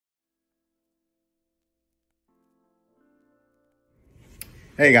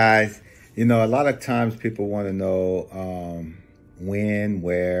Hey guys, a lot of times people want to know when,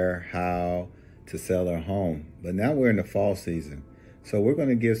 where, how to sell their home. But now we're in the fall season. So we're going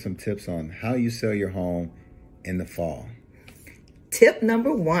to give some tips on how you sell your home in the fall. Tip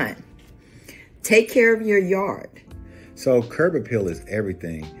number 1, take care of your yard. So curb appeal is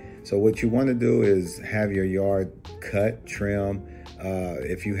everything. So what you want to do is have your yard cut, trim.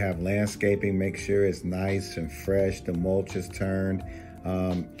 If you have landscaping, make sure it's nice and fresh. The mulch is turned.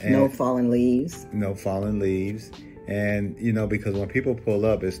 And no fallen leaves. No fallen leaves. And, because when people pull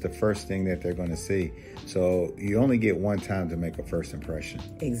up, it's the first thing that they're going to see. So you only get one time to make a first impression.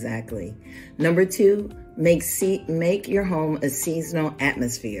 Exactly. Number 2, make your home a seasonal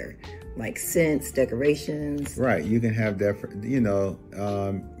atmosphere, like scents, decorations. Right. You can have different,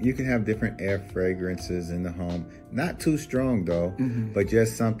 you can have different air fragrances in the home. Not too strong though, but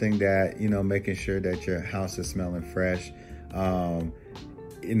just something that, making sure that your house is smelling fresh.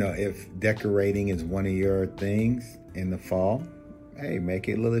 If decorating is one of your things in the fall, hey, make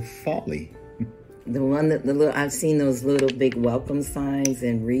it a little fall-y. I've seen those little big welcome signs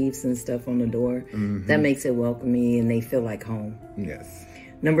and wreaths and stuff on the door. That makes it welcoming and they feel like home. Yes.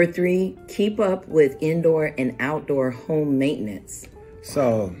 Number 3, keep up with indoor and outdoor home maintenance.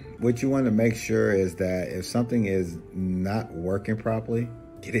 So what you want to make sure is that if something is not working properly,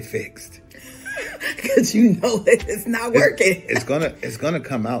 get it fixed. Because it's not working. It's gonna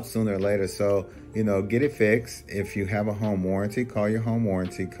come out sooner or later. So, get it fixed. If you have a home warranty, call your home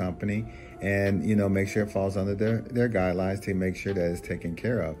warranty company and, make sure it falls under their guidelines to make sure that it's taken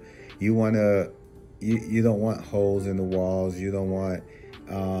care of. You don't want holes in the walls. You don't want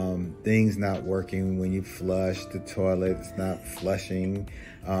things not working when you flush. The toilet is not flushing.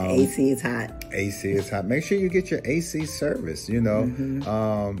 AC is hot. AC is hot. Make sure you get your AC service,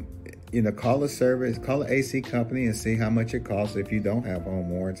 call an AC company and see how much it costs if you don't have home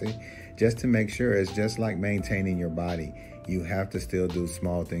warranty, just to make sure. It's just like maintaining your body. You have to still do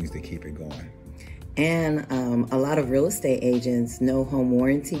small things to keep it going. And a lot of real estate agents know home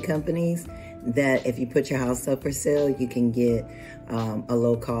warranty companies that if you put your house up for sale, you can get a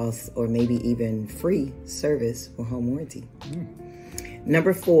low cost or maybe even free service for home warranty.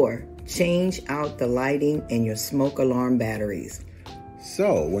 Number 4, change out the lighting and your smoke alarm batteries.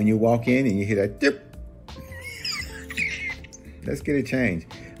 So when you walk in and you hear that dip, let's get it changed.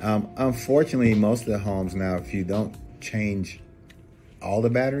 Unfortunately, most of the homes now, if you don't change all the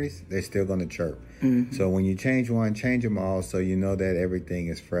batteries, they're still going to chirp. So when you change one, change them all so you know that everything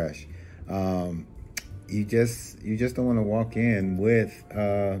is fresh. You just don't want to walk in with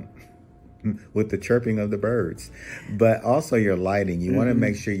the chirping of the birds. But also your lighting. You want to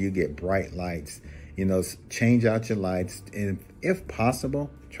make sure you get bright lights. Change out your lights, and if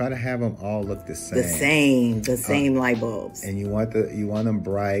possible, try to have them all look the same. The same light bulbs. And you want them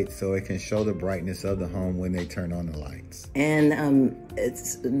bright so it can show the brightness of the home when they turn on the lights. And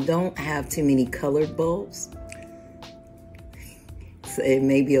don't have too many colored bulbs. So it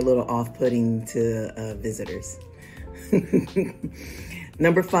may be a little off-putting to visitors.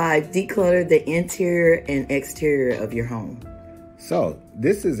 Number 5, declutter the interior and exterior of your home. So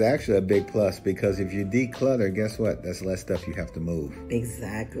this is actually a big plus, because if you declutter, guess what? That's less stuff you have to move.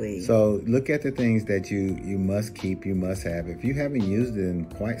 Exactly. So look at the things that you must keep, you must have. If you haven't used it in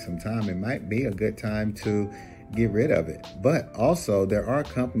quite some time, it might be a good time to get rid of it. But also there are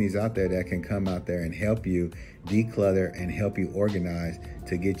companies out there that can come out there and help you declutter and help you organize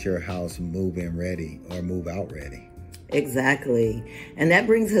to get your house move-in ready or move-out ready. Exactly. And that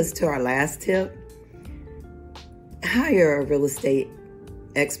brings us to our last tip. Hire a real estate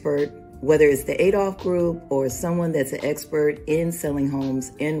expert, whether it's the Adolph Group or someone that's an expert in selling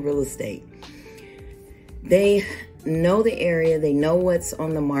homes in real estate. They know the area, they know what's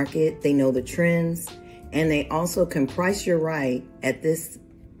on the market, they know the trends, and they also can price you right at this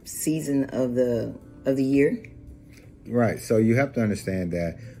season of the year. Right. So you have to understand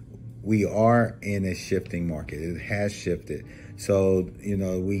that we are in a shifting market. It has shifted. So,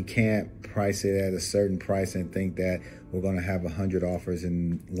 we can't price it at a certain price and think that we're going to have 100 offers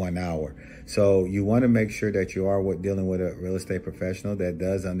in 1 hour. So you want to make sure that you are dealing with a real estate professional that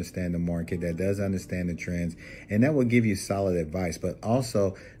does understand the market, that does understand the trends, and that will give you solid advice. But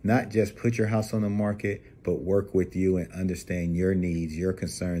also not just put your house on the market, but work with you and understand your needs, your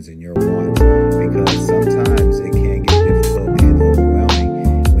concerns, and your wants, because sometimes it can get